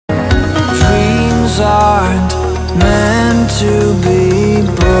to be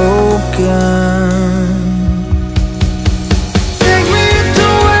broken. Take me to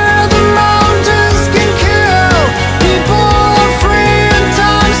where the mountains can kill. People are free and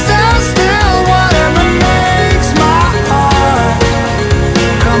time stands still. Whatever makes my heart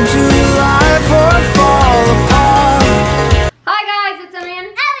come to life or fall apart. Hi guys, it's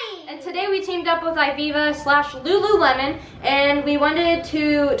Emmaandellie, and today we teamed up with ivviva / Lululemon, and we wanted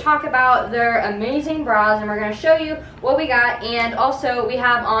to talk about their amazing bras, and we're going to show you what we got. And also we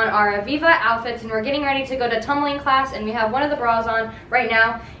have on our ivviva outfits, and we're getting ready to go to tumbling class, and we have one of the bras on right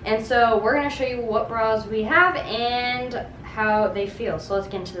now, and so we're going to show you what bras we have and how they feel. So let's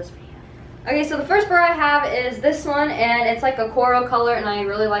get into this video. Okay, so the first bra I have is this one, and it's like a coral color, and I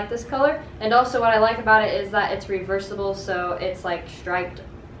really like this color. And also what I like about it is that it's reversible, so it's like striped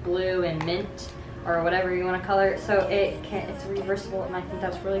blue and mint or whatever you want to color it, so it's reversible, and I think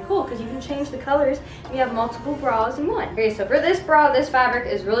that's really cool because you can change the colors and you have multiple bras in one. Okay, so for this bra, this fabric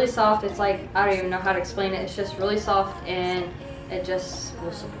is really soft. It's like, I don't even know how to explain it. It's just really soft, and it just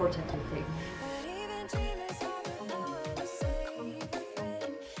will support everything.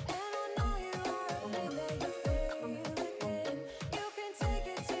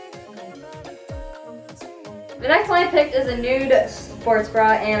 The next one I picked is a nude sports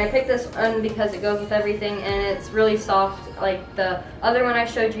bra, and I picked this one because it goes with everything, and it's really soft like the other one I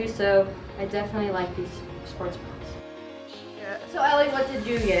showed you, so I definitely like these sports bras. Yeah. So Ellie, what did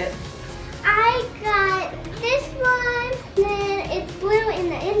you get? I got this one, then it's blue in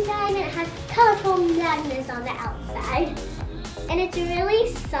the inside, and it has colorful magnets on the outside. And it's really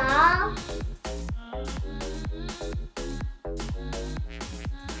soft.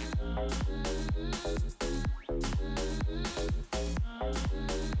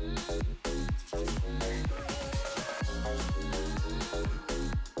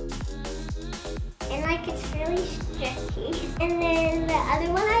 And like it's really stretchy. And then the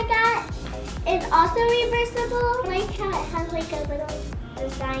other one I got is also reversible. I like how it has like a little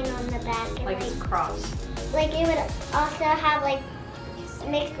design on the back. And like it's crossed. Like it would also have like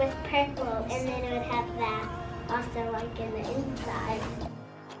mixed with purple, and then it would have that also like in the inside.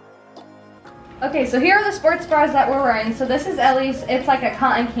 Okay, so here are the sports bras that we're wearing. So this is Ellie's. It's like a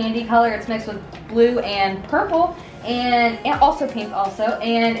cotton candy color. It's mixed with blue and purple, and also pink also.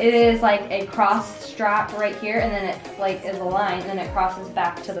 And it is like a cross strap right here, and then it like is a line, and it crosses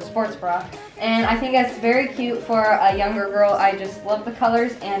back to the sports bra. And I think it's very cute for a younger girl. I just love the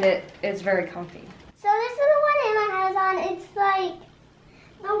colors, and it is very comfy. So this is the one Emma has on. It's like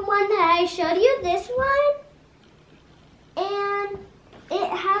the one that I showed you, this one. And it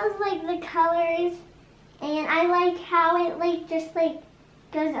has like the colors, and I like how it like just like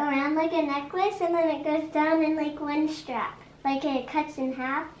goes around like a necklace, and then it goes down in like one strap. Like it cuts in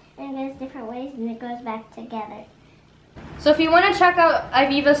half and goes different ways, and it goes back together. So if you want to check out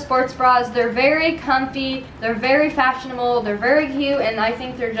ivviva sports bras, they're very comfy, they're very fashionable, they're very cute, and I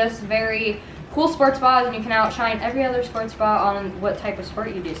think they're just very cool sports bras, and you can outshine every other sports bra on what type of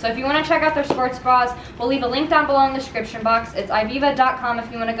sport you do. So if you want to check out their sports bras, we'll leave a link down below in the description box. It's ivviva.com if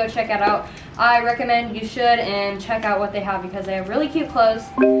you want to go check it out. I recommend you should, and check out what they have because they have really cute clothes.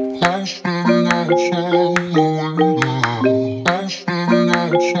 I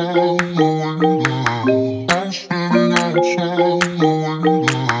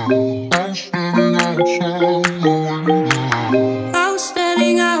was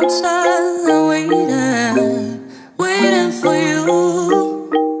standing outside waiting for you.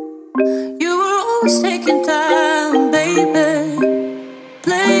 You were always taking time, baby,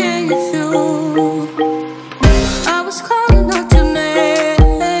 playing it through. I was calling out your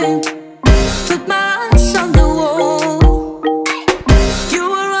name, with my eyes on the wall. You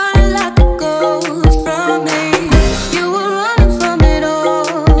were running like a ghost from me. You were running from it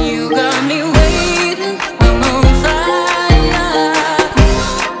all. You got me waiting, I'm on fire.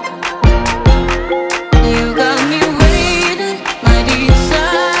 You got me waiting, my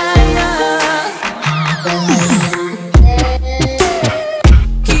desire.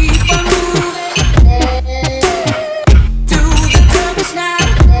 Keep on moving to the purpose now,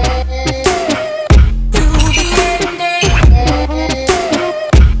 to the ending of the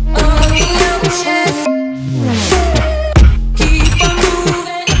ocean. Keep on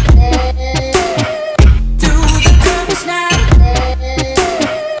moving to the purpose now,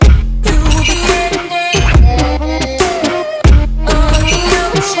 to the ending of the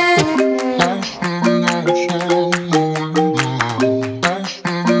ocean.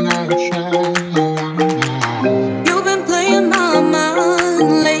 You've been playing my mind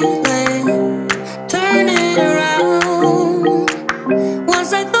lately, turn it around.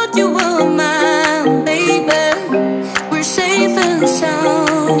 Once I thought you were mine, baby. We're saying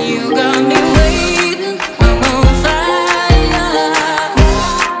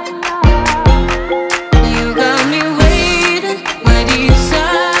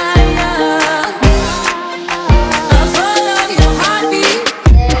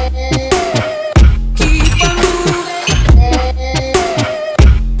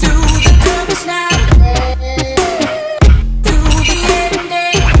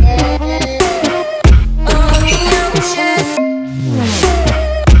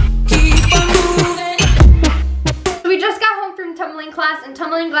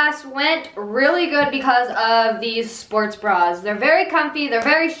because of these sports bras. They're very comfy, they're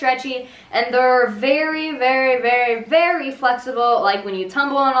very stretchy, and they're very, very, very, very flexible. Like when you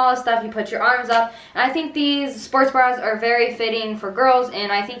tumble and all this stuff, you put your arms up. And I think these sports bras are very fitting for girls,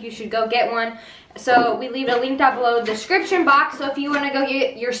 and I think you should go get one. So we leave a link down below in the description box. So if you want to go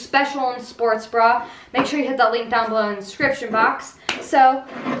get your special and sports bra, make sure you hit that link down below in the description box. So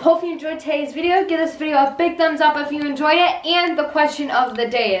hope you enjoyed today's video. Give this video a big thumbs up if you enjoyed it. And the question of the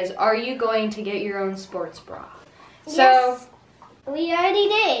day is, are you going to get your own sports bra? Yes, we already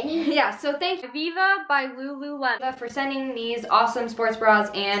did. Yeah, so thank ivviva by Lululemon for sending these awesome sports bras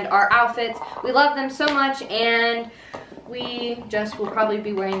and our outfits. We love them so much, and we just will probably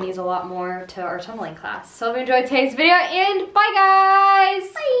be wearing these a lot more to our tumbling class. So hope you enjoyed today's video, and bye guys!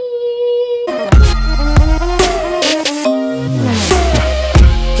 Bye!